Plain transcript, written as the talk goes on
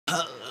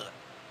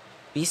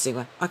B 习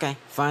惯 OK，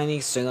 翻译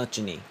随了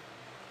指令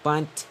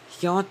 ，but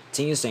要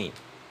提醒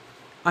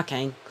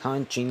OK，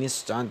 continue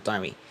start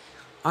diary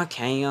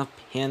OK， 要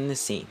偏的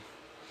信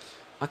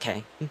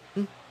OK，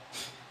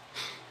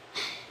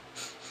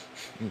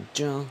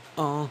 就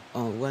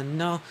我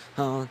no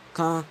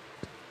看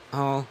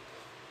好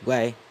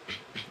喂。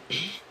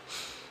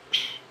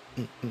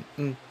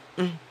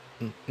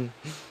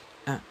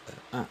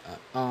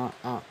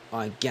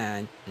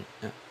Again,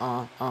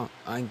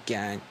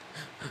 again,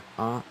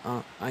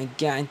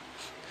 again,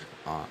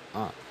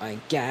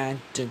 again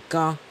to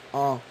go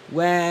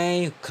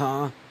away,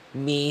 call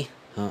me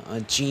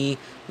a G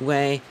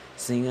way,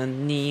 sing a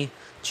knee,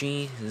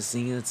 tree,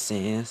 sing a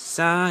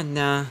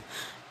sana,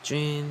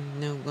 dream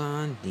the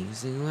one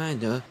things I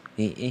do,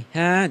 he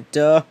had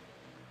the.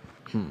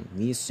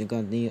 你是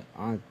个你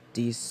阿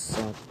弟啥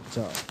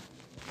子？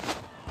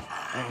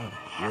哦，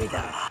对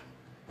的。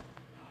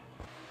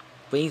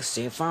We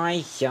say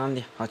fine,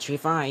 young, hot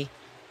fine.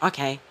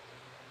 Okay.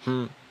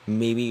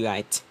 Maybe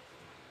right.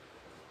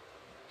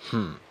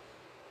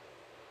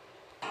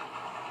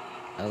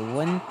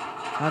 When,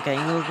 okay,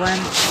 when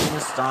you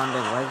start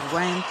the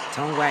when,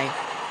 don't wait.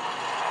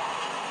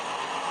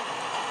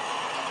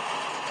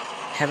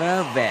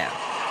 Hello there,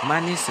 my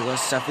name is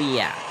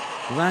Sofia.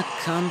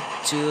 Welcome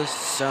to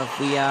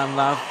Sofia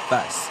Love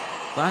Bus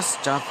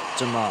stop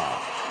tomorrow.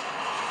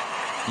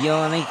 You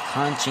only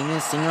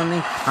continuous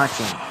only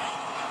parking.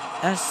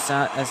 As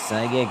soon as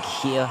I get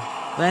here,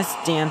 let's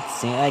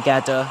dance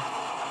together.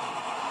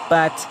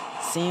 But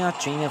see your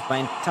train of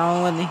mine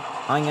totally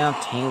on your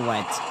tail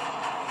wet.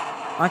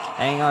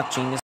 Okay, your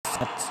train is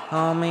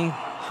Tommy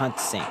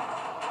Hudson.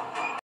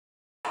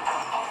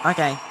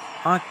 Okay,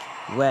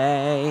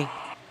 way.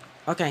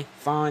 Okay,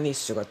 fine,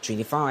 it's got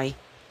 25.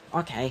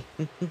 Okay.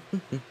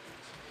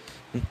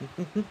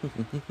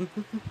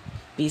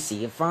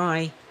 BC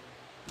 5.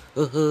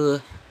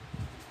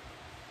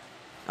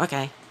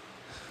 Okay.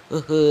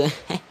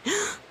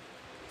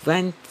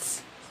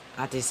 Friends,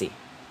 see.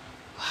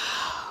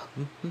 Wow.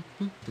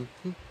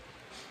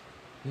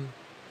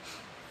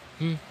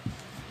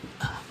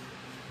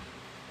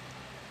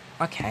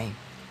 Okay.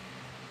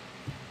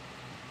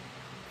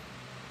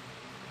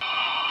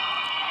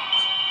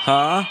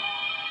 Huh?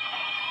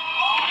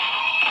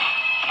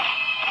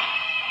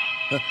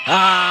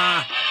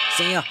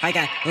 See you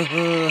again.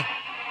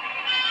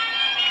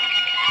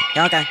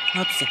 Okay,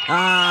 let's see.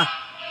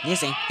 You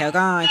see, here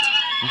goes.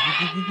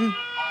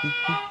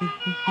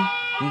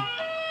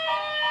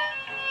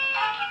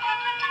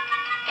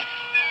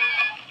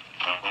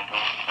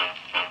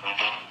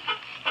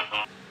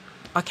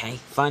 Okay,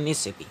 funny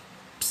Soupy.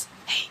 Psst,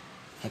 hey,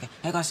 okay,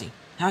 I got see.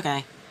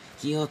 Okay,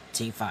 heal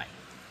T5.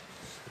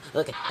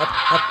 Okay, up.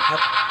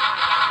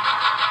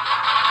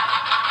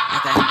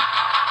 Okay.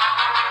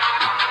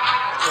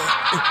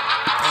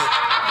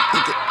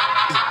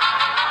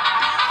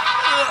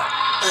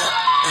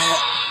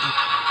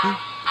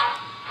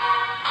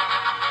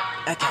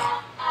 Okay.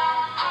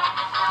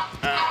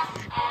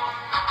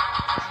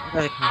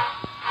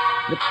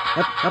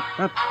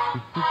 Up.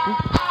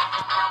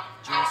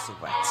 Juicy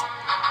wet.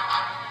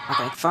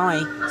 Okay,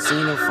 fine. See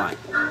you no fine.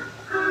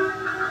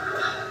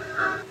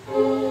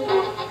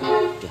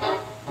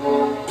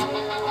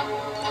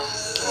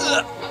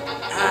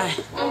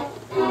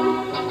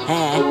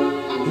 Hey.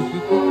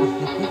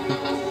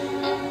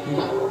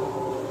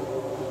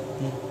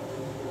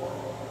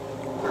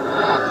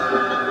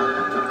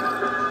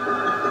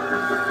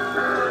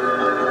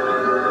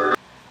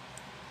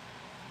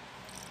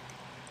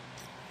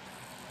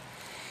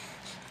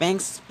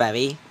 Thanks,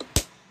 baby.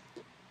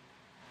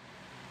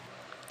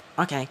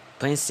 Okay,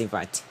 please see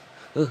right.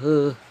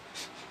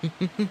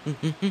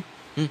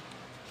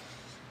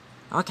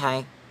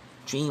 Okay,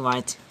 dream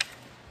right.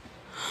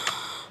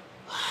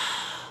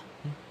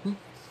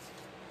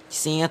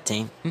 See a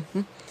team.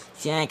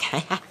 Yeah,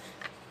 okay.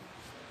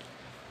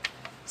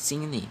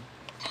 Singing.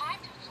 Time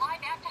to fly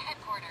back to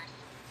headquarters.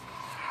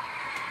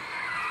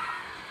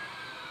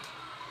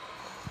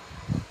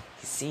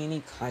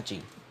 Singing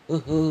Kaji.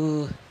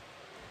 Woohoo.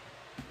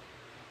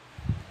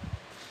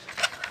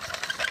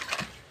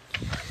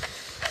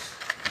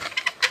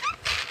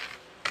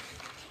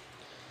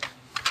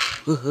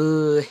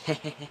 Woohoo.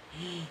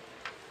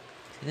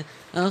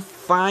 A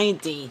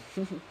finding.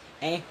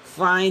 A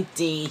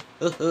finding.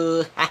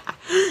 Woohoo.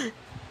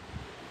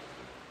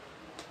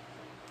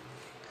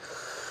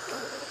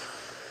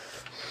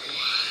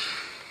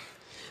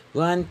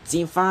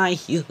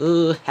 125,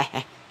 yoo-hoo,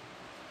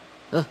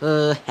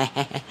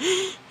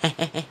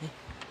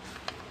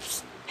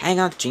 hang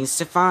on, dreams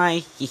to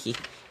fly,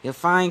 you're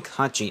fine,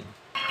 country.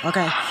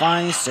 Okay,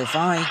 fine, so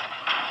fine.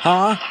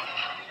 Huh?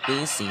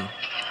 Busy.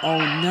 Oh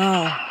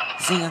no,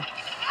 Zing.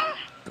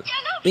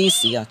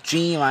 Busy, a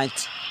dream,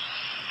 right?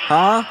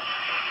 Huh?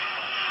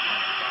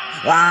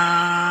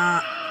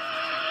 Ah!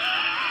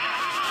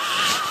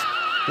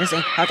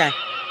 Busy, okay.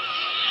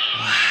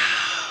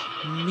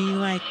 Wow, me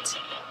right.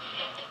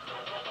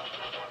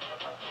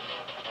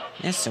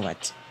 That's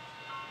what.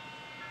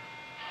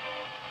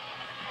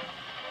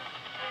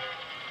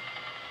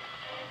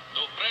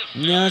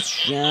 Not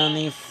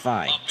funny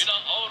fight.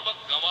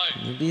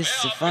 It'll be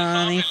so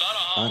funny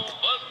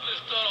fuck.